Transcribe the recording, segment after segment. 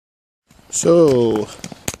So,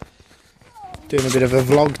 doing a bit of a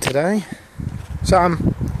vlog today. Sam,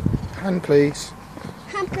 hand please.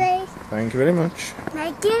 Hand please. Thank you very much.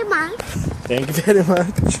 Thank you much. Thank you very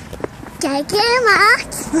much. Thank you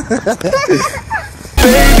much.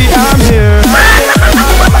 Baby, I'm here.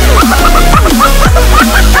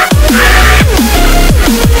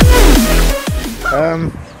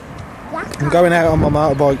 I'm going out on my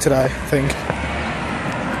motorbike today, I think.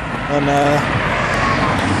 And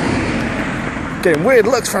getting weird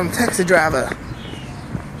looks from taxi driver.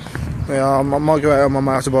 Yeah, I might go out on my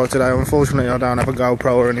motorbike today. Unfortunately, I don't have a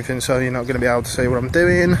GoPro or anything, so you're not going to be able to see what I'm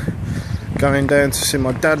doing. Going down to see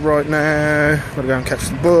my dad right now. Gotta go and catch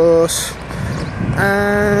the bus.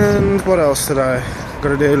 And what else today?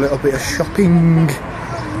 Gotta do a little bit of shopping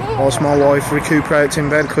whilst my wife recuperates in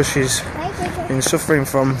bed because she's been suffering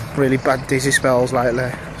from really bad dizzy spells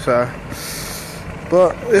lately. So,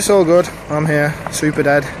 but it's all good. I'm here, super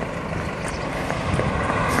dead.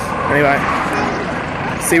 Anyway,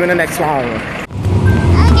 see you in the next one.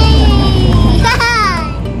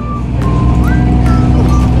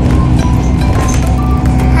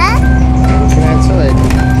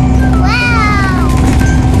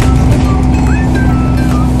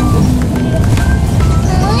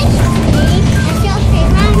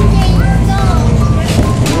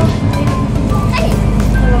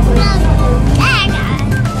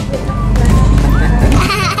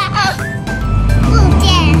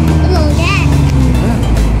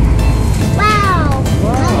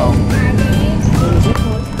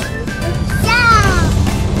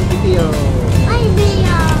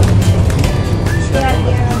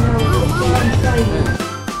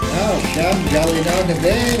 Going on the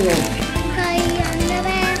bed.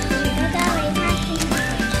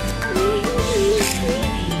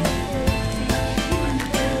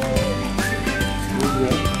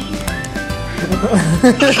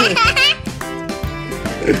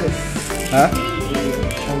 Huh?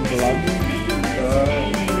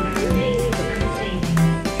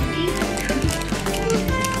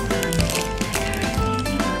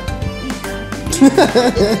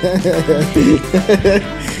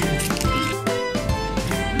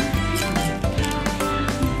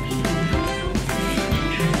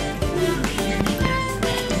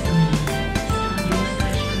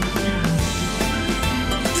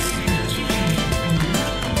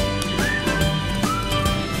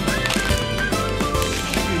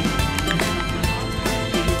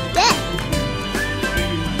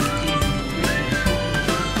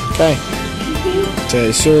 Okay.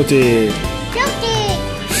 Okay, sorted.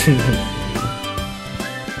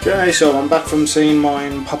 Okay, so I'm back from seeing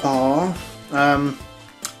mine papa.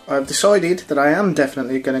 I've decided that I am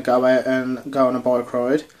definitely going to go out and go on a bike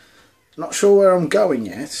ride. Not sure where I'm going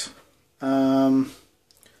yet. But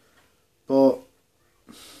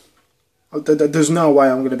there's no way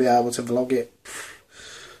I'm going to be able to vlog it.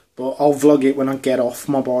 But I'll vlog it when I get off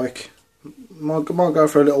my bike. Might go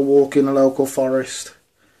for a little walk in a local forest.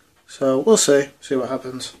 So we'll see what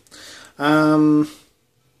happens. But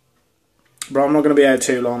I'm not going to be out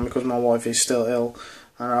too long because my wife is still ill,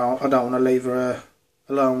 and I don't want to leave her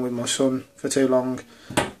alone with my son for too long,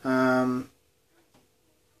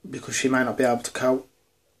 because she may not be able to cope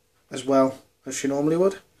as well as she normally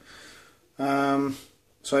would. So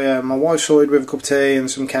yeah, my wife's sorted with a cup of tea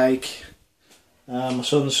and some cake. My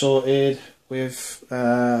son's sorted with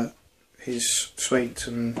his sweet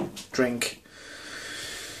and drink.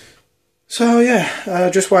 So yeah,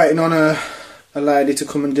 just waiting on a lady to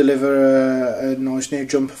come and deliver a nice new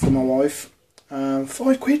jumper for my wife.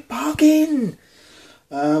 £5 bargain!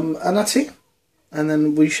 And that's it. And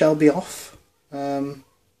then we shall be off. The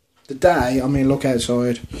day, I mean, look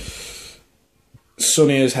outside.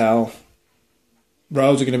 Sunny as hell.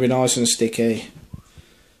 Roads are going to be nice and sticky.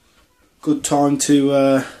 Good time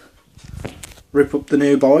to rip up the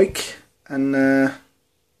new bike and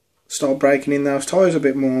start breaking in those tyres a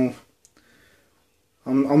bit more.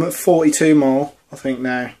 I'm at 42 mile, I think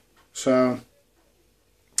now, so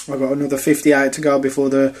I've got another 58 to go before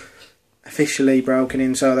they're officially broken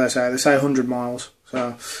in. So they say 100 miles.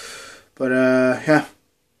 So, but yeah,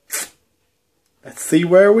 let's see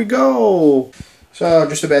where we go. So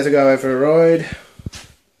just about to go out for a ride.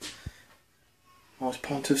 Nice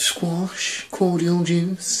pint of squash, cordial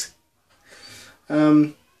juice.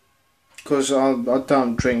 Because I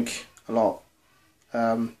don't drink a lot.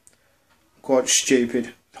 Quite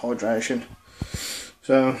stupid hydration,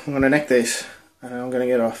 so I'm going to neck this and I'm going to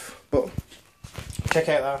get off. But check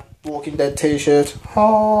out that Walking Dead t-shirt.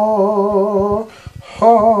 Ha,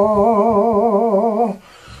 ha.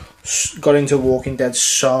 Got into Walking Dead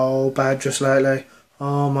so bad just lately.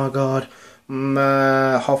 Oh my god,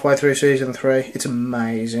 halfway through season 3. It's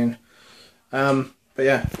amazing. But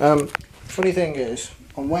yeah, funny thing is,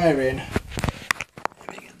 I'm wearing,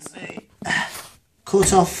 if you can see,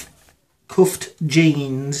 cut off cuffed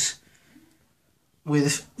jeans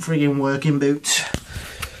with friggin' working boots.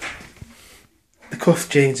 The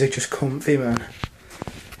cuffed jeans are just comfy, man.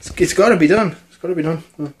 It's got to be done. It's got to be done.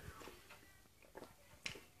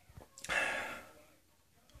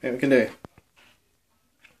 Yeah, we can do it.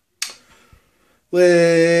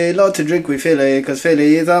 We like to drink with Philly because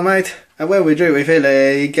Philly is our mate, and when we drink with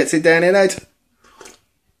Philly, he gets it down and out.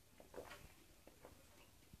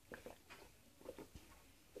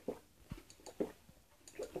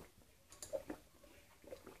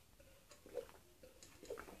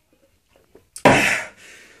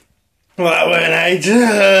 Well, when I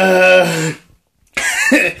do.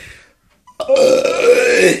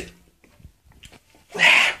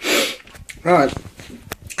 Right,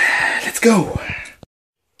 let's go.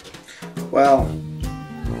 Well,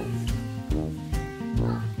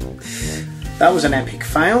 that was an epic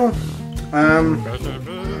fail.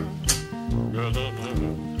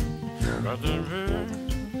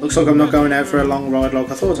 Looks like I'm not going out for a long ride like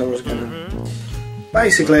I thought I was gonna.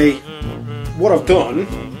 Basically, what I've done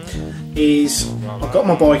is I've got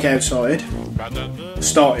my bike outside,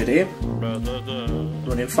 started it,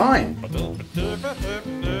 running fine.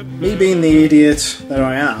 Me being the idiot that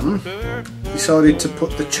I am, decided to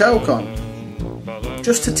put the choke on,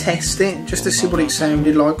 just to test it, just to see what it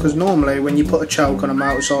sounded like, because normally when you put a choke on a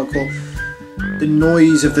motorcycle, the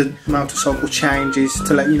noise of the motorcycle changes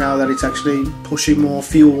to let you know that it's actually pushing more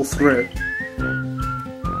fuel through.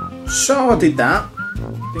 So I did that,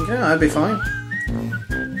 thinking, oh, that'd be fine.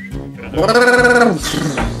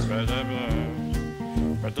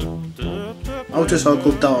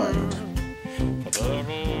 Motorcycle died.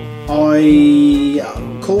 I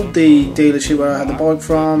called the dealership where I had the bike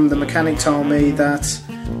from. The mechanic told me that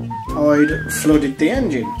I'd flooded the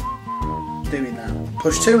engine doing that.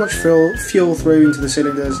 Pushed too much fuel through into the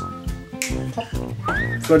cylinders,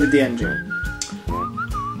 flooded the engine.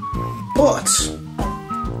 But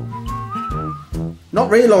not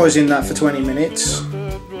realising that for 20 minutes,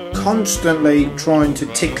 constantly trying to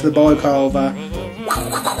tick the bike over.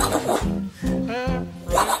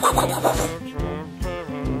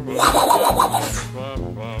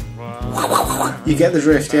 You get the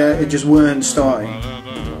drift, yeah? It just weren't starting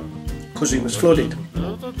because it was flooded.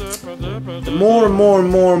 The more and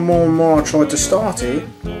more I tried to start it,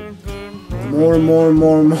 the more and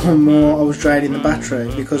more I was draining the battery,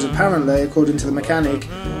 because apparently, according to the mechanic,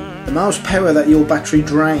 the most power that your battery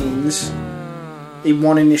drains in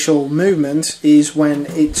one initial movement is when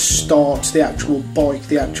it starts the actual bike,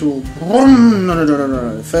 the actual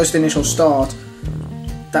first initial start,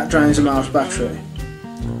 that drains the mouse battery.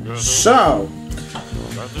 So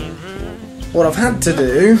what I've had to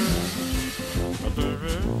do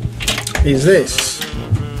is this.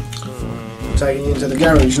 I'm taking you into the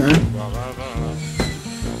garage now.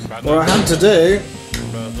 What I had to do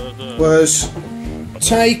was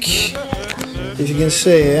take, if you can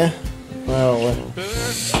see here, well,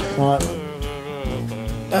 right,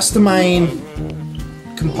 that's the main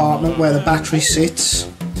compartment where the battery sits,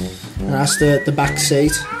 and that's the back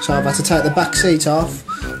seat. So I've had to take the back seat off,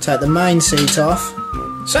 take the main seat off.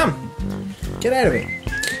 Sam, get out of it.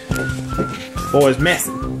 Boys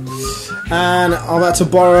messing. And I've had to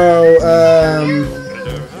borrow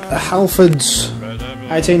a Halford's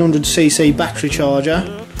 1800cc battery charger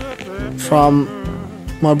from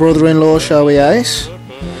my brother-in-law, Showy Ace.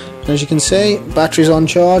 As you can see, battery's on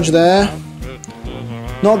charge there.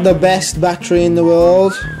 Not the best battery in the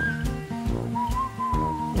world,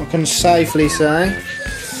 I can safely say.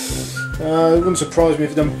 It wouldn't surprise me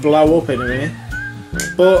if it don't blow up in a minute.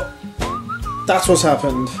 But that's what's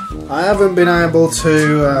happened. I haven't been able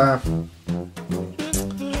to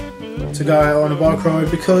go out on a bike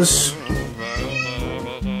ride because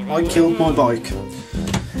I killed my bike.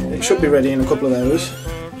 It should be ready in a couple of hours.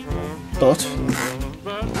 But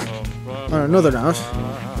on another note,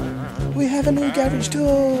 we have a new garage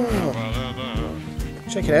door.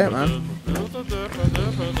 Check it out, man.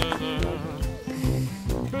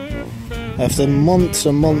 After months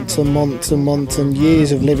and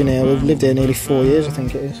years of living here, we've lived here nearly 4 years, I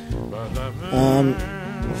think it is.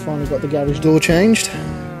 We finally got the garage door changed.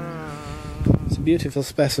 It's a beautiful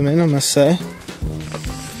specimen, I must say.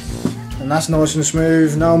 And that's nice and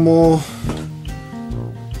smooth, no more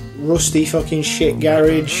rusty fucking shit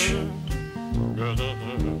garage.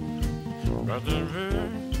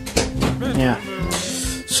 Yeah.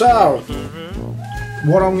 So,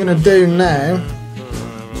 what I'm going to do now,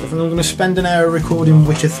 I'm going to spend an hour recording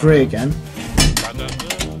Witcher 3 again.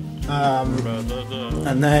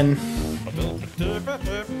 And then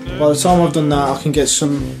by the time I've done that, I can get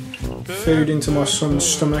some food into my son's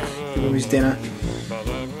stomach, give him his dinner.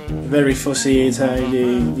 Very fussy eater.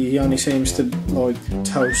 He only seems to like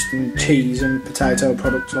toast and cheese and potato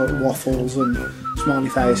products like waffles and smiley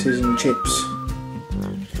faces and chips,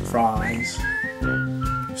 fries,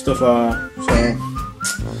 stuff like that. So,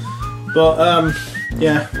 but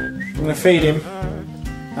yeah, I'm gonna feed him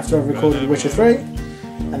after I've recorded Witcher 3,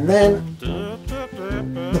 and then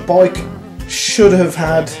the bike should have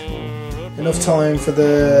had enough time for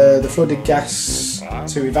the flooded gas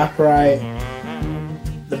to evaporate.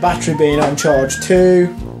 The battery being on charge too,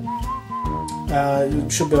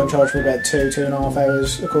 it should be on charge for about 2.5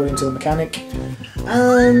 hours according to the mechanic.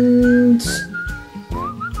 And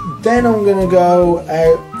then I'm going to go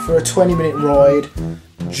out for a 20-minute ride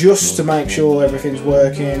just to make sure everything's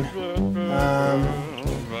working. I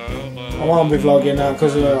won't be vlogging now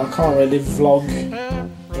because I can't really vlog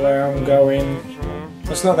where I'm going.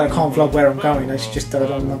 It's not that I can't vlog where I'm going, it's just that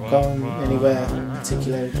I'm not going anywhere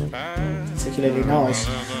particularly nice.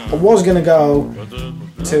 I was going to go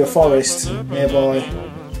to a forest nearby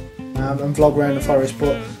and vlog around the forest,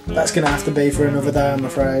 but that's going to have to be for another day, I'm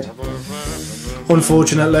afraid.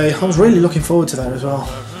 Unfortunately, I was really looking forward to that as well.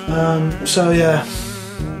 So yeah,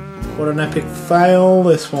 what an epic fail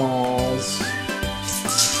this was.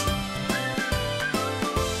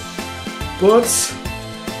 But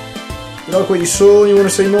if you like what you saw and you want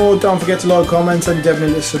to see more, don't forget to like, comment and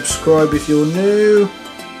definitely subscribe if you're new.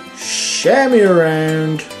 Share me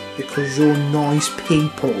around because you're nice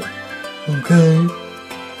people. Okay?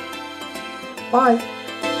 Bye.